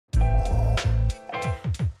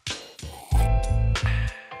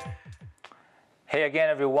Hey again,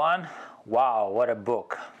 everyone. Wow, what a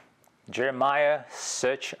book. Jeremiah,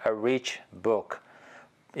 such a rich book.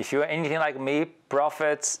 If you're anything like me,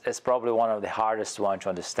 prophets is probably one of the hardest ones to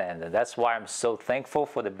understand. And that's why I'm so thankful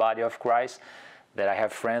for the body of Christ that I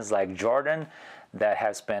have friends like Jordan that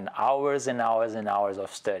have spent hours and hours and hours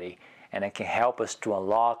of study, and it can help us to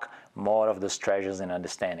unlock more of those treasures and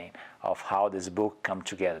understanding of how this book come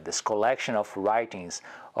together, this collection of writings,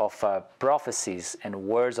 of prophecies and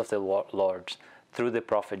words of the Lord through the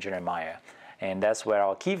prophet Jeremiah. And that's where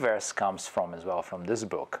our key verse comes from as well, from this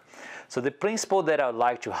book. So the principle that I'd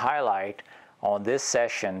like to highlight on this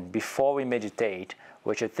session before we meditate,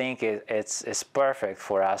 which I think it's perfect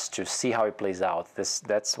for us to see how it plays out.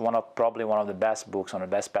 That's probably one of the best books, on the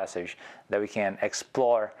best passage that we can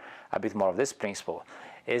explore a bit more of this principle,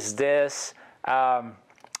 is this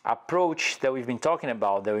approach that we've been talking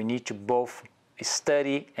about, that we need to both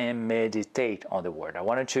study and meditate on the Word. I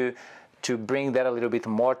wanted to bring that a little bit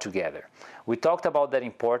more together. We talked about that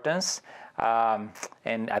importance,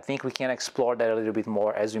 and I think we can explore that a little bit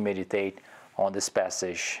more as we meditate on this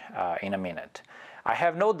passage in a minute. I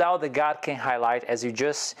have no doubt that God can highlight,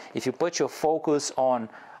 if you put your focus on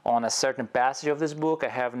a certain passage of this book, I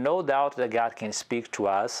have no doubt that God can speak to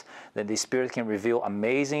us, that the Spirit can reveal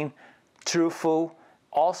amazing, truthful,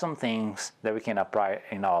 awesome things that we can apply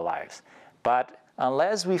in our lives. But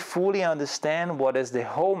unless we fully understand what is the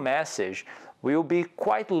whole message, we will be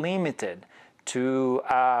quite limited to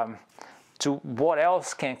what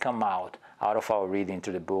else can come out of our reading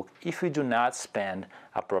through the book if we do not spend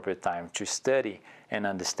appropriate time to study and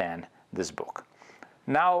understand this book.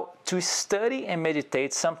 Now, to study and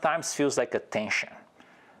meditate sometimes feels like a tension,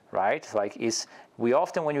 right? We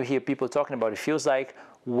often, when you hear people talking about it, feels like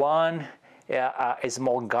one is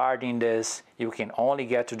more guarding this. You can only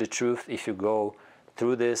get to the truth if you go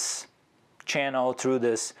through this channel, through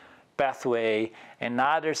this pathway, and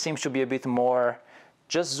others seems to be a bit more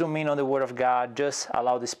just zoom in on the Word of God, just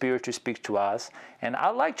allow the Spirit to speak to us. And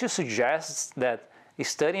I'd like to suggest that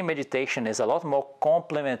study and meditation is a lot more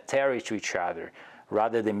complementary to each other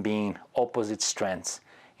rather than being opposite strengths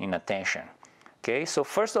in attention. Okay, so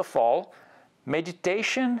first of all,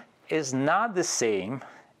 meditation is not the same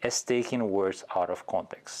as taking words out of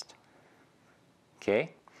context.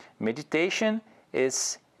 Okay, meditation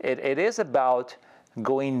is about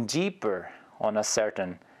going deeper on a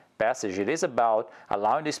certain passage. It is about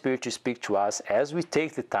allowing the Spirit to speak to us as we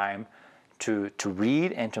take the time to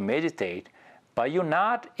read and to meditate, but you're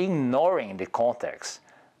not ignoring the context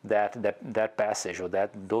that passage or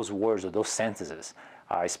those words or those sentences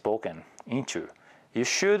are spoken into. You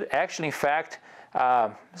should actually, in fact,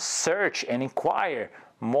 search and inquire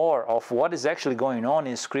more of what is actually going on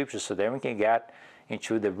in Scripture, so that we can get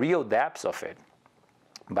into the real depths of it.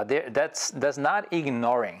 But that's not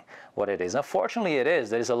ignoring what it is. Unfortunately, it is.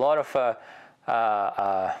 There's a lot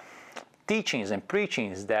of teachings and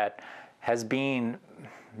preachings that has been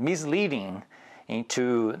misleading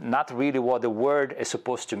into not really what the word is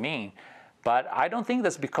supposed to mean. But I don't think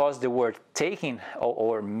that's because the word taking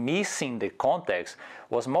or missing the context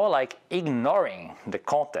was more like ignoring the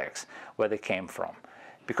context where they came from.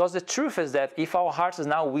 Because the truth is that if our hearts is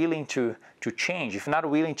not willing to change, if not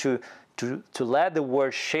willing to let the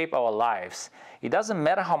word shape our lives, it doesn't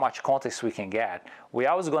matter how much context we can get, we're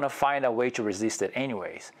always going to find a way to resist it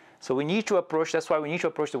anyways. So we need to approach, that's why we need to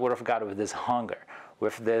approach the Word of God with this hunger,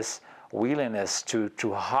 with this willingness to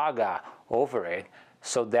hug over it,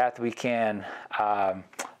 so that we can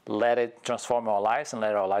let it transform our lives and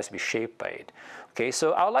let our lives be shaped by it. Okay,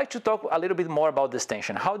 so I would like to talk a little bit more about this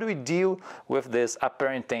tension. How do we deal with this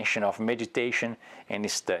apparent tension of meditation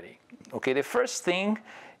and study? Okay, the first thing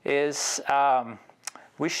is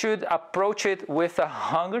we should approach it with a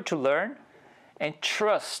hunger to learn and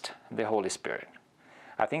trust the Holy Spirit.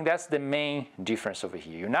 I think that's the main difference over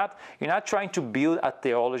here. You're not trying to build a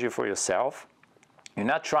theology for yourself. You're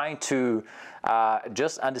not trying to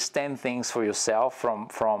just understand things for yourself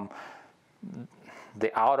from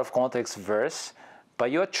the out of context verse, but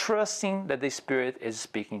you're trusting that the Spirit is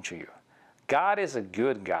speaking to you. God is a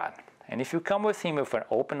good God. And if you come with Him with an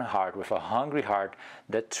open heart, with a hungry heart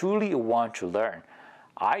that truly want to learn,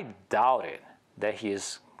 I doubt it that He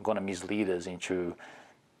is going to mislead us into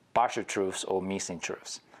partial truths or missing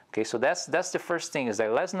truths. Okay, so that's the first thing, is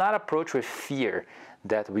that let's not approach with fear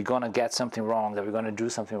that we're going to get something wrong, that we're going to do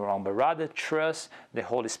something wrong, but rather trust the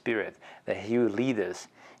Holy Spirit, that He will lead us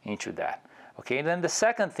into that. Okay, and then the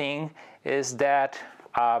second thing is that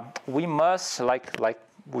we must, like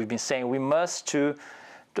we've been saying, we must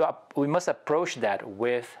approach that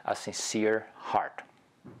with a sincere heart.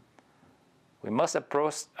 We must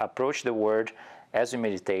approach the Word as we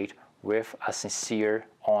meditate with a sincere,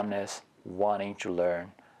 honest, wanting to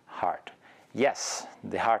learn heart. Yes,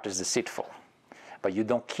 the heart is deceitful, but you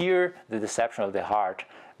don't cure the deception of the heart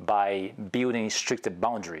by building strict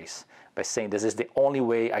boundaries, by saying this is the only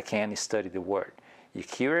way I can study the Word. You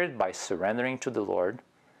cure it by surrendering to the Lord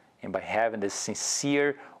and by having this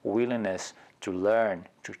sincere willingness to learn,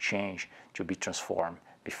 to change, to be transformed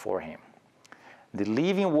before Him. The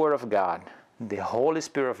living Word of God, the Holy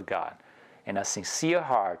Spirit of God, and a sincere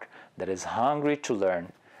heart that is hungry to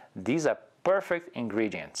learn, these are perfect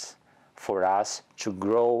ingredients for us to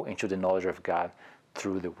grow into the knowledge of God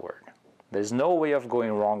through the Word. There's no way of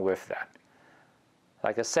going wrong with that.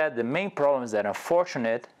 Like I said, the main problem is that,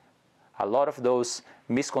 unfortunately, a lot of those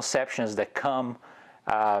misconceptions that come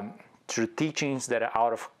through teachings that are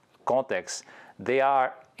out of context, they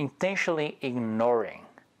are intentionally ignoring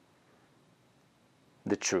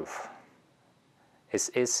the truth.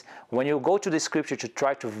 It's when you go to the scripture to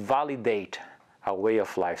try to validate a way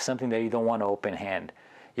of life, something that you don't want to open hand,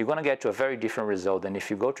 you're going to get to a very different result than if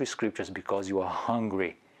you go to scriptures because you are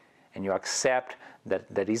hungry and you accept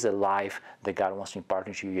that that is a life that God wants to impart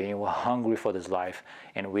into you, and you are hungry for this life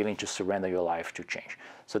and willing to surrender your life to change.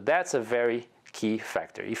 So that's a very key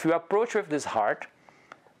factor. If you approach with this heart,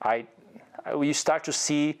 you start to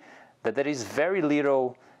see that there is very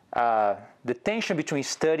little, the tension between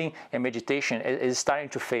studying and meditation is starting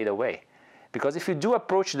to fade away. Because if you do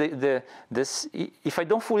approach this, if I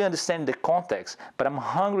don't fully understand the context, but I'm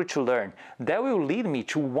hungry to learn, that will lead me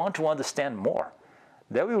to want to understand more.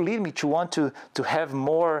 That will lead me to want to have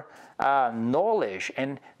more knowledge,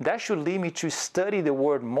 and that should lead me to study the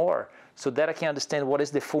Word more so that I can understand what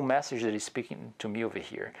is the full message that is speaking to me over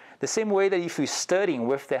here. The same way that if you're studying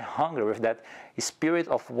with that hunger, with that spirit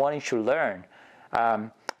of wanting to learn,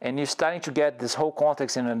 and you're starting to get this whole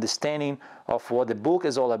context and understanding of what the book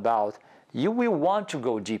is all about, you will want to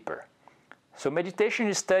go deeper. So meditation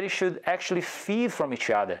and study should actually feed from each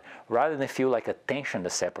other rather than feel like a tension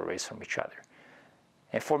that separates from each other.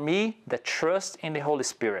 And for me, the trust in the Holy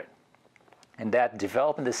Spirit and that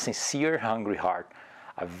developing the sincere, hungry heart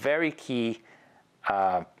are very key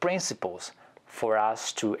principles for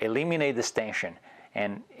us to eliminate this tension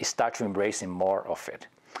and start to embracing more of it.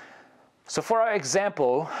 So for our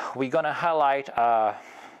example, we're going to highlight a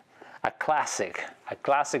classic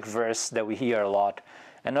verse that we hear a lot.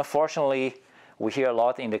 And unfortunately, we hear a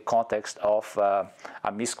lot in the context of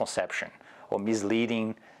a misconception or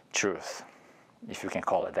misleading truth, if you can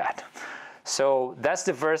call it that. So that's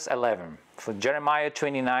the verse 11. For Jeremiah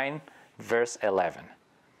 29, verse 11.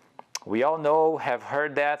 We all know, have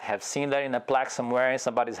heard that, have seen that in a plaque somewhere in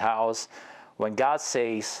somebody's house, when God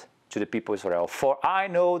says to the people of Israel, "For I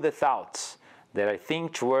know the thoughts that I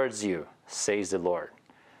think towards you, says the Lord,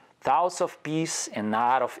 thoughts of peace and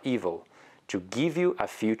not of evil, to give you a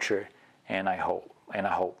future and a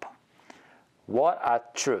hope." What a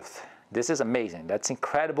truth. This is amazing. That's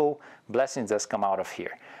incredible blessings that's come out of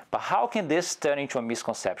here. But how can this turn into a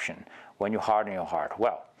misconception when you harden your heart?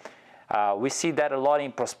 Well, we see that a lot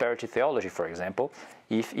in prosperity theology, for example.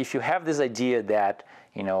 If you have this idea that,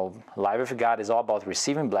 life with God is all about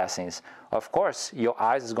receiving blessings, of course, your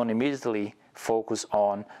eyes is going to immediately focus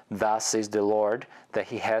on, thus says the Lord, that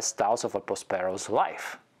He has thoughts of a prosperous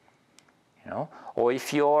life. Or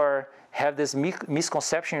if you have this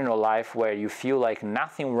misconception in your life where you feel like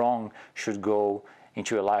nothing wrong should go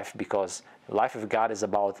into your life because life with God is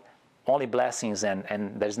about only blessings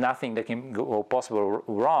and there's nothing that can go possible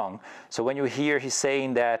wrong. So when you hear He's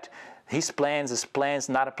saying that His plans is plans,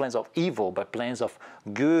 not plans of evil, but plans of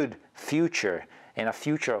good future and a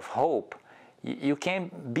future of hope, you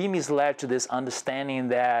can be misled to this understanding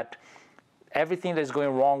that everything that's going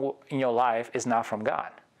wrong in your life is not from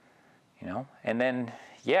God. And then,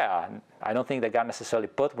 I don't think that God necessarily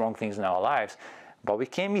put wrong things in our lives, but we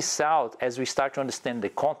can miss out as we start to understand the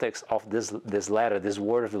context of this letter, this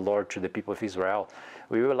word of the Lord to the people of Israel.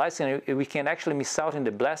 We realize that we can actually miss out in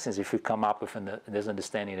the blessings if we come up with this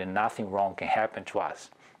understanding that nothing wrong can happen to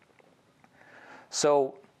us.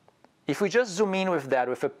 So if we just zoom in with that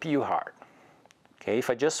with a pure heart, okay,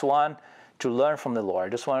 if I just want to learn from the Lord, I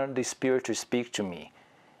just want the Spirit to speak to me,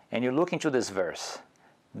 and you look into this verse,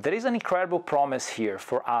 there is an incredible promise here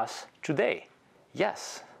for us today.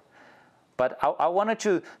 Yes. But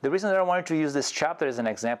the reason that I wanted to use this chapter as an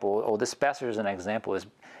example, or this passage as an example,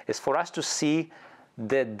 is for us to see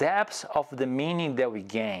the depths of the meaning that we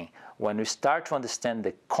gain when we start to understand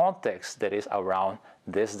the context that is around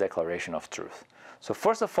this declaration of truth. So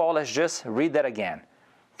first of all, let's just read that again.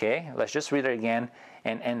 Okay? Let's just read it again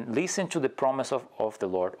and listen to the promise of the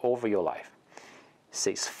Lord over your life. It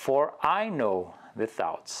says, "For I know the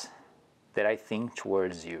thoughts that I think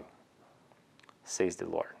towards you," says the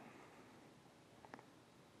Lord.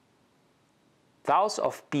 Thoughts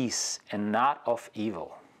of peace and not of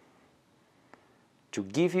evil, to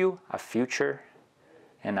give you a future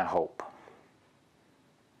and a hope.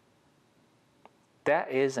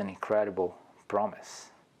 That is an incredible promise.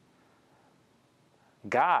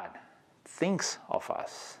 God thinks of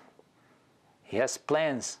us. He has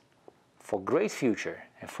plans for great future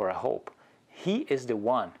and for a hope. He is the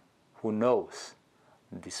one who knows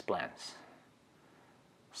these plans.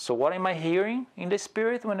 So what am I hearing in the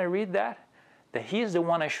Spirit when I read that? That He is the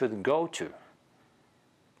one I should go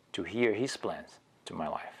to hear His plans to my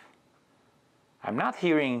life. I'm not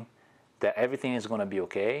hearing that everything is going to be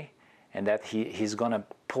okay and that He's going to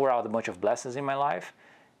pour out a bunch of blessings in my life.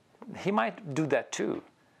 He might do that too.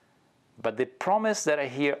 But the promise that I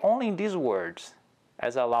hear only in these words,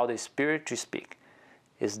 as I allow the Spirit to speak,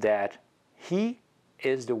 is that He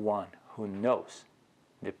is the one who knows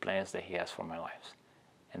the plans that He has for my life.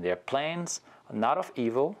 And their plans are not of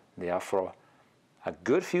evil, they are for a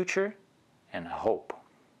good future and hope.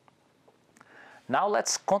 Now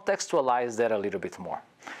let's contextualize that a little bit more.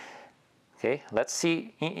 Okay, let's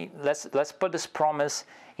see. Let's put this promise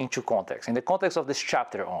into context, in the context of this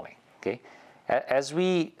chapter only. Okay, as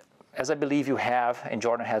I believe you have, and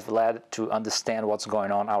Jordan has led to understand what's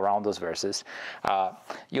going on around those verses,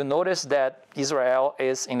 you notice that Israel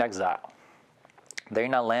is in exile. They're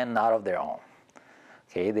in a land not of their own.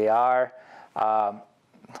 Okay, they are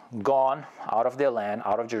gone out of their land,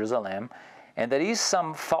 out of Jerusalem, and there is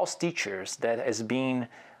some false teachers that has been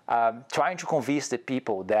trying to convince the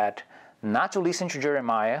people that not to listen to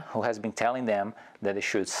Jeremiah, who has been telling them that they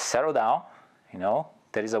should settle down. You know,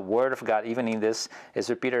 there is a word of God even in this, it's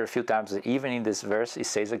repeated a few times, even in this verse it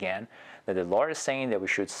says again, that the Lord is saying that we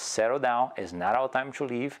should settle down. It's not our time to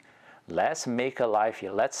leave. Let's make a life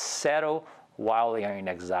here. Let's settle while we are in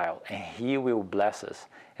exile, and He will bless us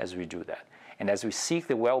as we do that. And as we seek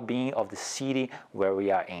the well-being of the city where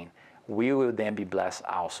we are in, we will then be blessed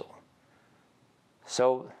also.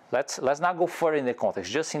 So let's not go further in the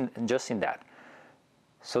context, just in that.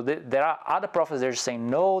 So there are other prophets that are saying,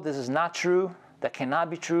 no, this is not true. That cannot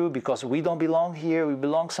be true because we don't belong here. We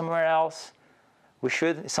belong somewhere else. We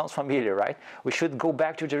should, it sounds familiar, right? We should go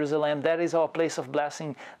back to Jerusalem. That is our place of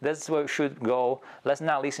blessing. That's where we should go. Let's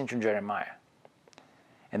not listen to Jeremiah.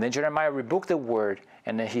 And then Jeremiah rebuked the word,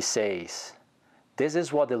 and then he says, this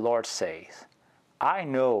is what the Lord says. I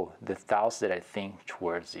know the thoughts that I think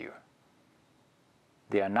towards you.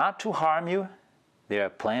 They are not to harm you. They are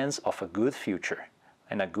plans of a good future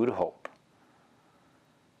and a good hope.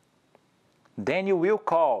 Then you will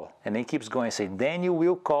call, and then he keeps going and say, then you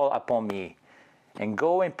will call upon me and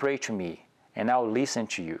go and pray to me, and I'll listen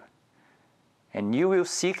to you. And you will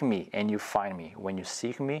seek me, and you find me when you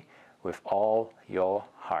seek me with all your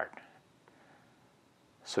heart.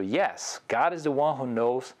 So yes, God is the one who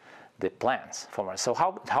knows the plans for us. So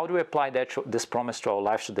how do we apply this promise to our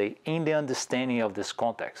lives today in the understanding of this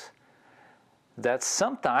context? That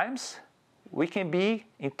sometimes we can be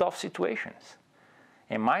in tough situations.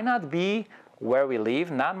 It might not be where we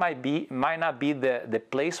live, might not be the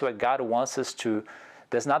place where God wants us to.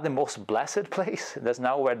 That's not the most blessed place. That's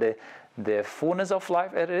not where the fullness of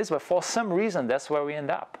life it is, but for some reason that's where we end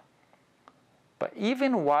up. But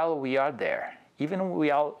even while we are there,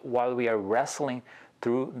 while we are wrestling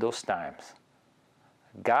through those times,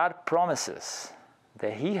 God promises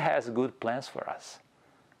that He has good plans for us,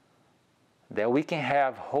 that we can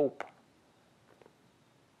have hope,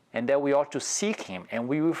 and that we ought to seek Him, and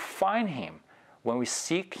we will find Him when we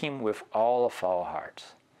seek Him with all of our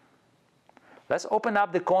hearts. Let's open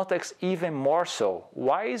up the context even more so.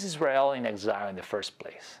 Why is Israel in exile in the first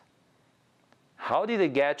place? How did they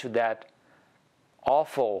get to that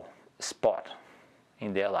awful spot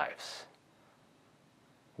in their lives?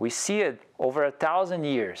 We see it over 1,000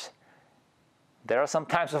 years. There are some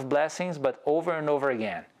times of blessings, but over and over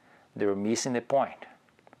again, they were missing the point.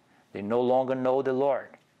 They no longer know the Lord.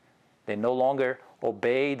 They no longer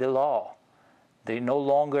obey the law. They no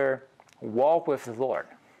longer walk with the Lord.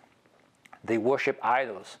 They worship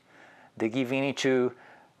idols. They give in to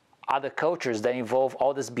other cultures that involve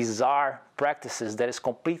all these bizarre practices that is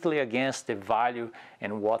completely against the value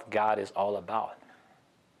and what God is all about.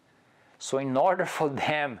 So in order for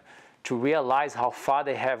them to realize how far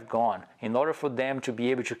they have gone, in order for them to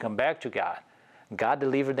be able to come back to God, God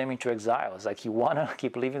delivered them into exile. It's like, you want to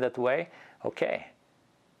keep living that way? Okay.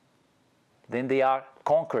 Then they are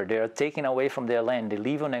conquered. They are taken away from their land. They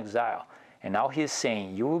live in exile. And now He is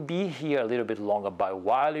saying, you will be here a little bit longer, but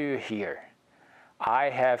while you're here, I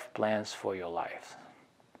have plans for your life.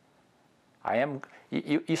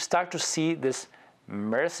 You start to see this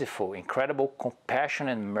merciful, incredible,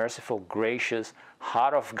 compassionate, merciful, gracious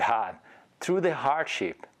heart of God through the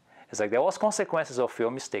hardship. It's like there was consequences of your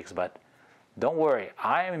mistakes, but don't worry,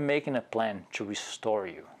 I am making a plan to restore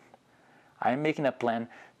you. I am making a plan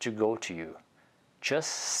to go to you. Just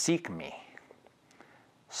seek me.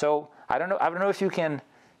 So I don't know if you can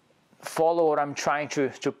follow what I'm trying to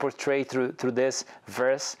portray through this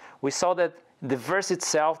verse. We saw that the verse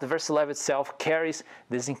itself, the verse 11 itself, carries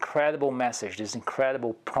this incredible message, this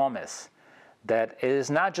incredible promise that it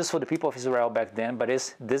is not just for the people of Israel back then, but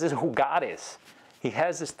this is who God is. He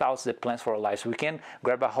has His thoughts, the plans for our lives. We can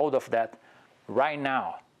grab a hold of that right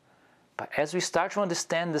now. But as we start to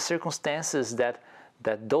understand the circumstances that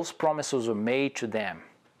those promises were made to them,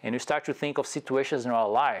 and you start to think of situations in our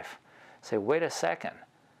life, say, wait a second,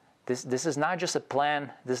 this is not just a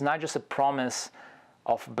plan, this is not just a promise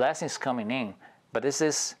of blessings coming in, but this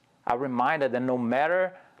is a reminder that no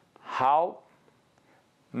matter how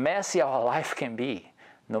messy our life can be,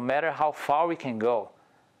 no matter how far we can go,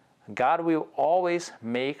 God will always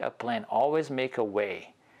make a plan, always make a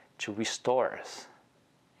way to restore us.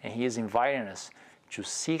 And He is inviting us to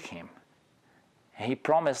seek Him. And He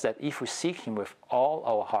promised that if we seek Him with all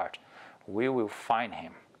our heart, we will find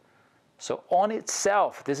Him. So on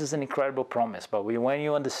itself, this is an incredible promise. But when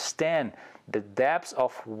you understand the depths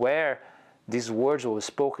of where these words were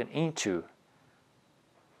spoken into,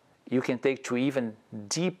 you can take to even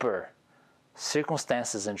deeper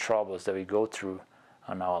circumstances and troubles that we go through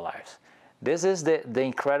in our lives. This is the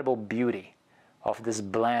incredible beauty of this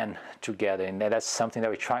blend together, and that's something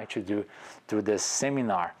that we're trying to do through this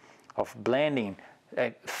seminar of blending,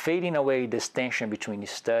 fading away this tension between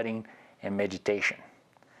studying and meditation.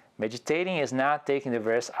 Meditating is not taking the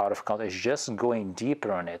verse out of context, it's just going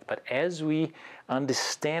deeper on it. But as we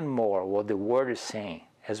understand more what the Word is saying,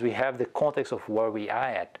 as we have the context of where we are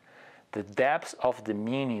at, the depths of the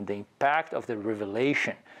meaning, the impact of the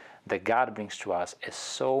revelation that God brings to us is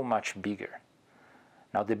so much bigger.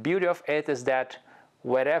 Now, the beauty of it is that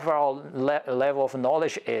whatever our level of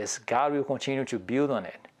knowledge is, God will continue to build on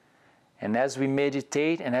it. And as we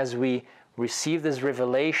meditate and as we receive this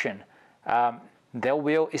revelation, that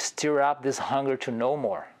will stir up this hunger to know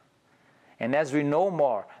more. And as we know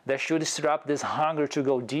more, that should stir up this hunger to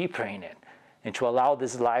go deeper in it and to allow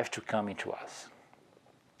this life to come into us.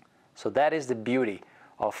 So that is the beauty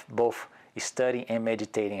of both studying and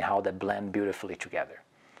meditating, how they blend beautifully together.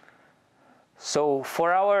 So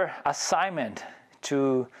for our assignment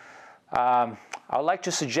I would like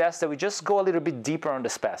to suggest that we just go a little bit deeper on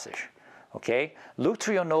this passage. Okay, look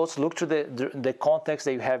through your notes, look through the context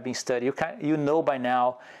that you have been studying. You know by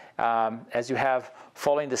now, as you have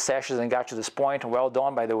following the sessions and got to this point, well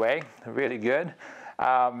done, by the way, really good.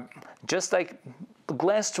 Just like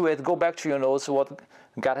glance through it, go back to your notes, what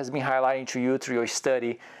God has been highlighting to you through your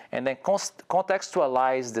study, and then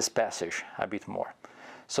contextualize this passage a bit more.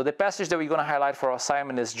 So the passage that we're going to highlight for our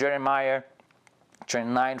assignment is Jeremiah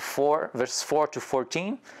 29, verse 4 to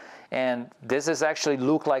 14. And this is actually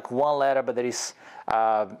look like one letter, but there is,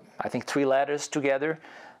 I think, 3 letters together.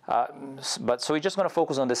 So we're just going to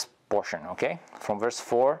focus on this portion, okay? From verse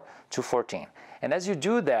 4 to 14. And as you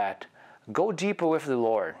do that, go deeper with the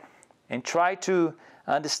Lord and try to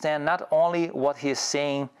understand not only what He is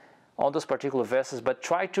saying on those particular verses, but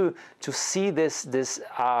try to see this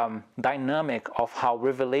dynamic of how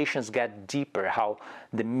revelations get deeper, how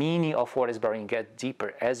the meaning of what is being get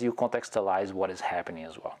deeper as you contextualize what is happening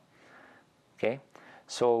as well. Okay,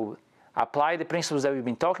 so apply the principles that we've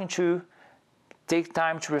been talking to, take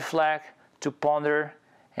time to reflect, to ponder,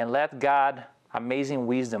 and let God's amazing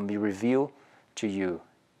wisdom be revealed to you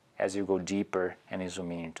as you go deeper and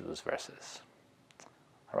zoom in into those verses.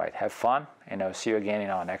 All right, have fun, and I'll see you again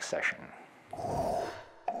in our next session.